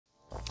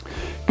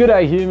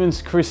G'day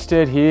humans, Chris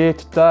Stead here.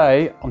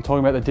 Today I'm talking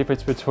about the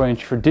difference between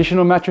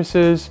traditional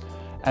mattresses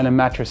and a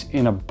mattress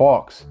in a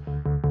box.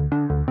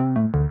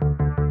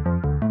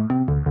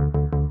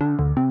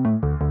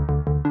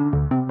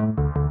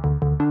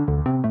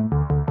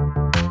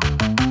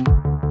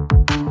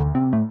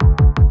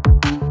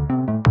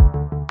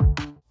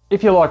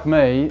 If you're like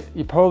me,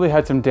 you probably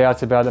had some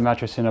doubts about the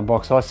mattress in a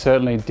box. I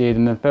certainly did.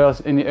 In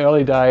the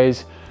early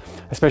days,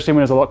 especially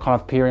when there's a lot kind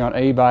of appearing on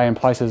eBay and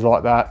places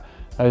like that,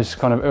 those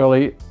kind of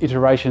early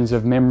iterations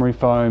of memory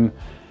foam,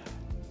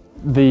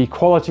 the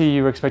quality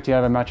you were expecting out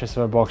of a mattress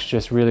in a box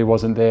just really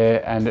wasn't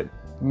there. And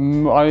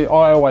I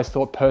always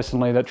thought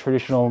personally that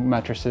traditional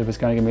mattresses was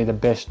going to give me the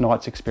best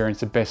night's experience,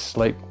 the best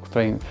sleep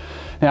thing.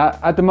 Now,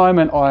 at the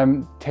moment,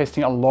 I'm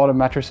testing a lot of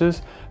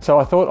mattresses, so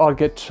I thought I'd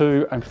get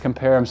two and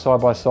compare them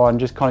side by side and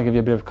just kind of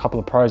give you a couple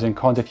of pros and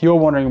cons. If you're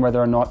wondering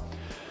whether or not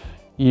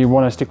you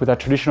want to stick with that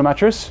traditional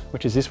mattress,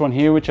 which is this one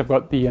here, which I've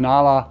got the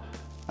Inala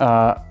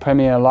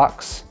Premier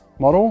Luxe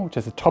model, which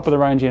is the top of the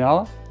range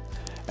Inala,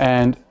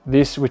 and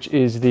this, which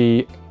is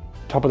the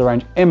top of the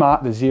range Emma,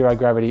 the zero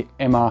gravity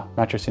Emma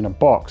mattress in a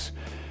box.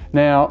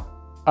 Now,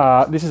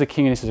 this is a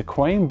king and this is a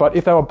queen, but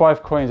if they were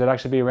both queens, they'd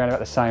actually be around about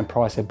the same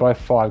price. They're both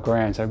 $5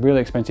 grand, so really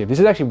expensive. This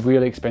is actually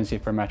really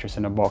expensive for a mattress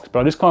in a box,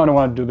 but I just kind of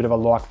want to do a bit of a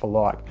like for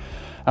like.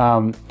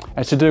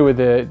 It's to do with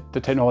the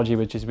technology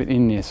which is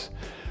within this.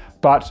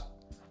 But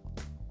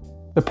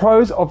the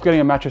pros of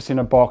getting a mattress in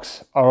a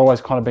box are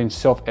always kind of been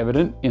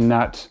self-evident in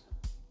that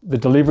the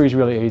delivery is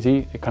really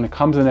easy. It kind of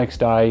comes the next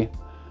day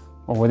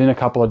or within a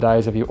couple of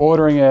days of you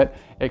ordering it.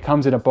 It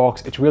comes in a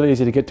box. It's really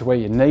easy to get to where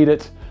you need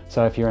it.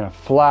 So if you're in a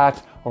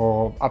flat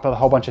or up a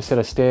whole bunch of set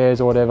of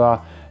stairs or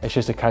whatever, it's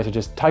just a case of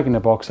just taking the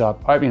box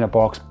up, opening the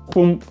box,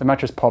 boom, the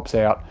mattress pops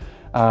out,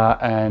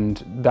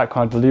 and that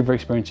kind of delivery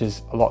experience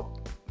is a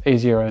lot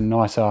easier and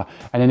nicer.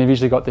 And then you've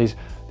usually got these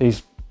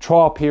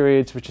trial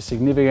periods, which are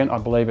significant. I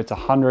believe it's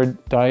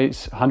 100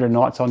 days, 100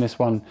 nights on this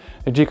one,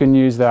 that you can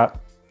use that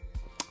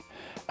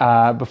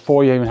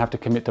before you even have to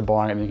commit to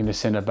buying it, and you can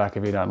just send it back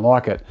if you don't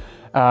like it.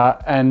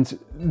 And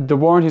the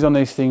warranties on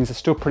these things are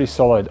still pretty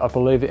solid. I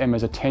believe the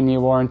Emma's a 10-year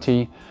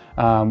warranty.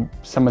 Some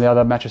of the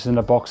other mattresses in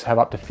the box have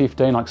up to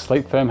 15, like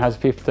Sleep Firm has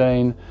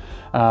 15,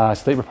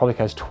 Sleep Republic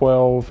has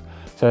 12.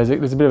 So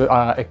there's a bit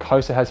of,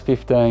 Ecosa has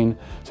 15.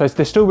 So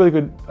they're still really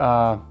good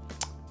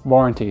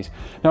warranties.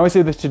 Now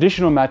obviously the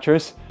traditional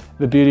mattress,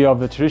 the beauty of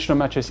the traditional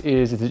mattress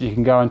is that you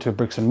can go into a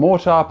bricks and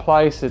mortar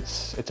place.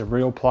 It's a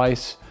real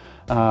place.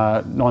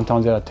 9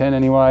 times out of 10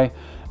 anyway.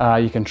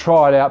 You can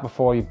try it out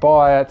before you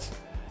buy it,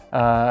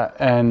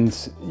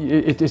 and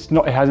it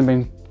hasn't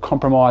been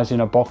compromised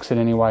in a box in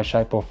any way,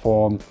 shape or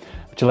form,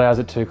 which allows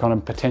it to kind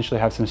of potentially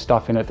have some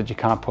stuff in it that you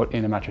can't put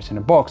in a mattress in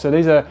a box. So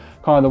these are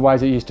kind of the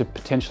ways that you used to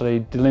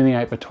potentially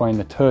delineate between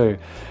the two.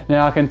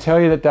 Now I can tell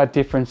you that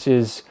difference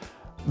is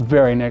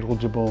very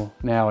negligible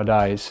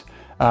nowadays.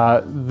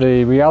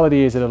 The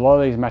reality is that a lot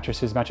of these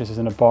mattresses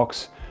in a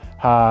box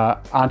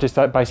aren't just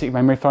that basic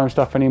memory foam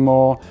stuff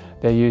anymore.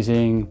 They're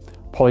using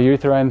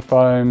polyurethane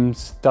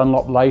foams,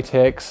 Dunlop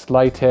latex,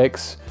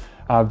 there's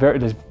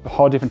a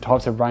whole different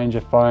types of range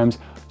of foams,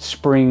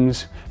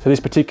 springs. So this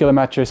particular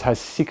mattress has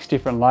 6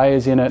 different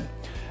layers in it.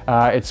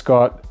 It's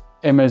got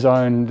Emma's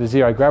own, the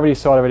zero gravity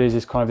side of it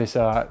is kind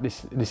of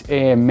this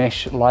air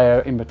mesh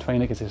layer in between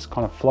it, because this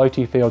kind of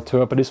floaty feel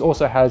to it, but this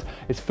also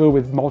it's filled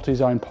with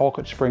multi-zone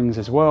pocket springs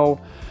as well.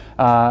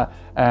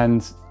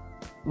 And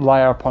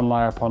layer upon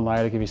layer upon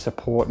layer to give you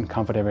support and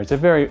comfort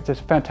everywhere. It's a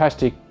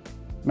fantastic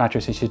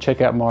mattress. You should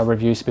check out my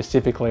review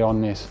specifically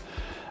on this.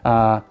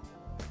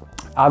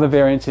 Other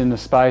variants in the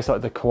space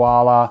like the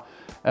Koala,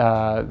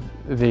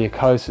 the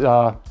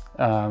Ecosa,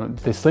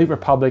 the Sleep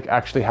Republic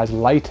actually has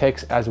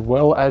latex as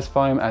well as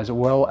foam, as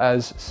well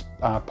as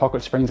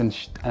pocket springs and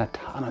a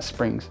ton of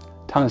springs,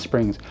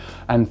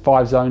 and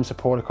 5-zone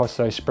support across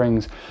those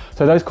springs.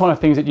 So those kind of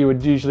things that you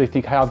would usually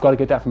think, hey, I've got to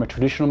get that from a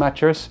traditional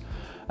mattress.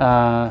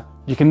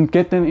 You can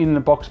get them in the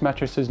box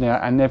mattresses now,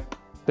 and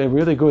they're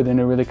really good, and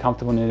they're really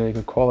comfortable, and they're really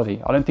good quality.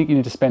 I don't think you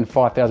need to spend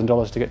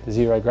 $5,000 to get the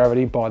zero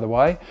gravity, by the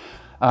way.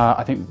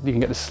 I think you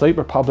can get the Sleep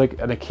Republic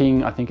at a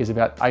king, I think is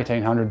about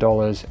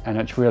 $1,800, and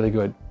it's really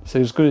good. So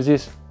as good as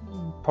this,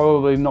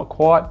 probably not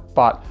quite,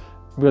 but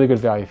really good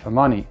value for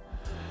money.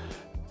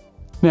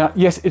 Now,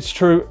 yes, it's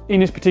true, in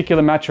this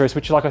particular mattress,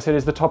 which like I said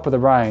is the top of the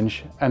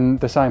range and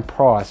the same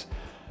price,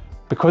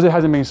 because it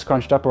hasn't been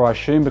scrunched up, or I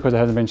assume because it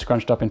hasn't been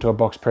scrunched up into a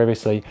box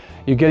previously,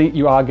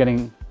 you are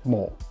getting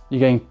more.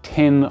 You're getting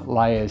 10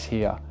 layers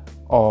here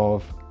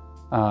of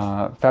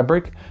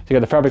fabric. So you got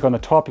the fabric on the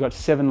top, you've got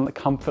 7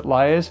 comfort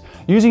layers,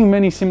 using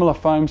many similar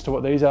foams to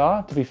what these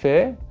are, to be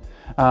fair,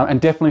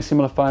 and definitely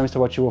similar foams to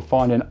what you will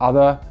find in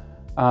other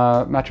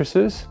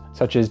mattresses,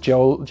 such as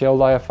gel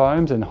layer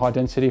foams and high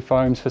density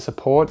foams for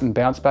support and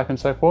bounce back and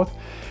so forth.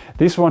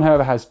 This one,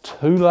 however, has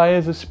 2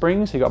 layers of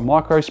springs. So you've got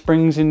micro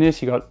springs in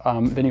this, then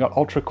you've got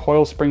ultra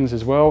coil springs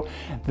as well.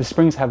 The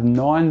springs have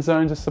 9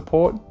 zones of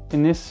support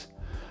in this.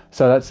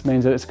 So that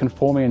means that it's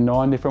conforming in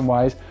 9 different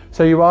ways.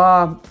 So you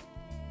are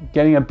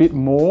getting a bit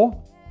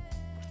more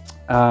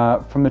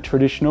from the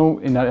traditional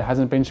in that it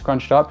hasn't been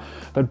scrunched up,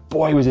 but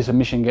boy was this a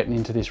mission getting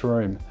into this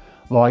room.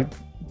 Like,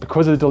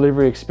 because of the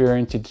delivery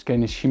experience, it's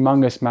getting this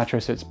humongous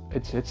mattress.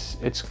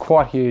 It's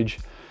quite huge.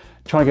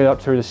 Trying to get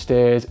up through the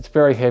stairs, it's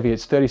very heavy,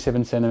 it's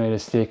 37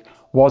 centimeters thick,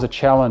 was a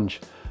challenge.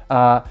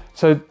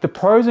 So the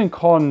pros and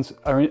cons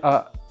are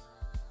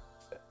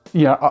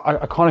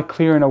kind of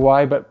clear in a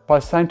way, but by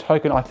the same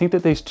token, I think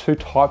that these two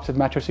types of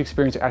mattress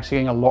experience are actually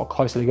getting a lot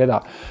closer together.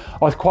 I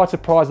was quite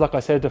surprised, like I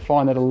said, to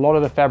find that a lot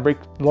of the fabric,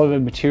 a lot of the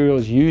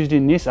materials used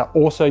in this are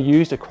also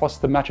used across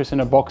the mattress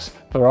in a box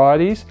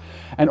varieties.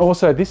 And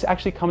also this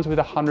actually comes with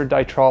a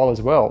 100-day trial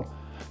as well.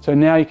 So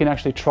now you can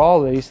actually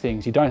trial these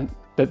things. You don't,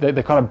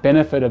 the kind of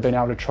benefit of being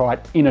able to try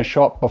it in a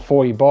shop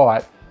before you buy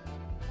it,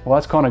 well,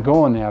 that's kind of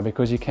gone now,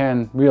 because you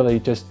can really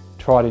just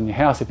try it in your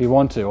house if you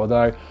want to,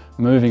 although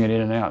moving it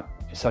in and out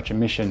is such a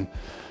mission.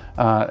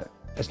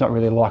 It's not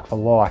really like for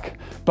like,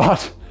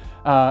 but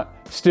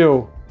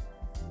still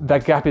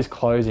that gap is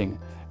closing.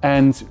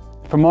 And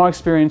from my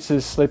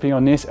experiences sleeping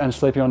on this and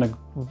sleeping on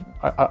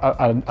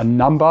a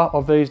number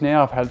of these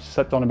now, I've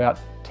slept on about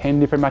 10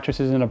 different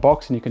mattresses in a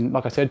box, and you can,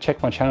 like I said,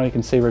 check my channel, you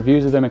can see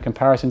reviews of them and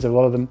comparisons of a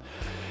lot of them,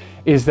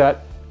 is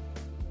that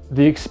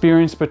the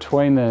experience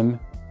between them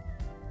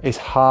is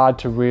hard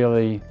to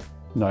really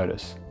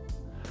notice.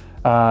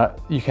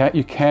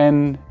 You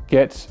can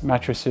get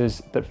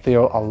mattresses that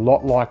feel a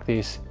lot like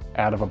this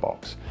out of a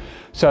box.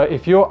 So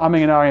if you're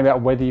umming and ahhing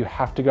about whether you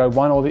have to go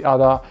one or the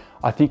other,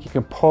 I think you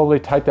can probably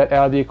take that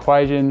out of the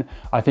equation.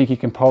 I think you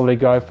can probably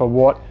go for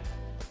what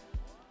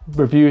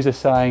reviews are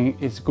saying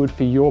is good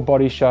for your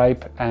body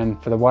shape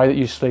and for the way that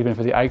you sleep and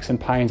for the aches and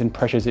pains and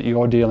pressures that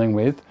you're dealing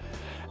with.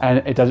 And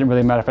it doesn't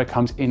really matter if it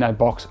comes in a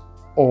box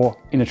or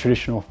in a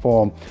traditional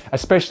form,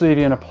 especially if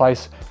you're in a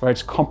place where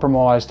it's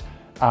compromised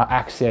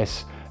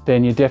access.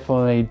 Then you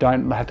definitely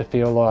don't have to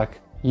feel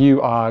like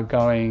you are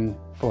going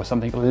for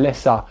something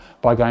lesser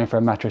by going for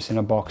a mattress in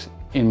a box,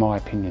 in my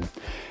opinion.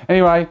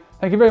 Anyway,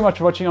 thank you very much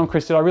for watching. I'm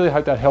Chris Stead. I really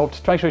hope that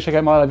helped. Make sure you check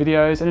out my other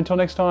videos, and until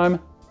next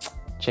time,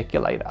 check you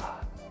later.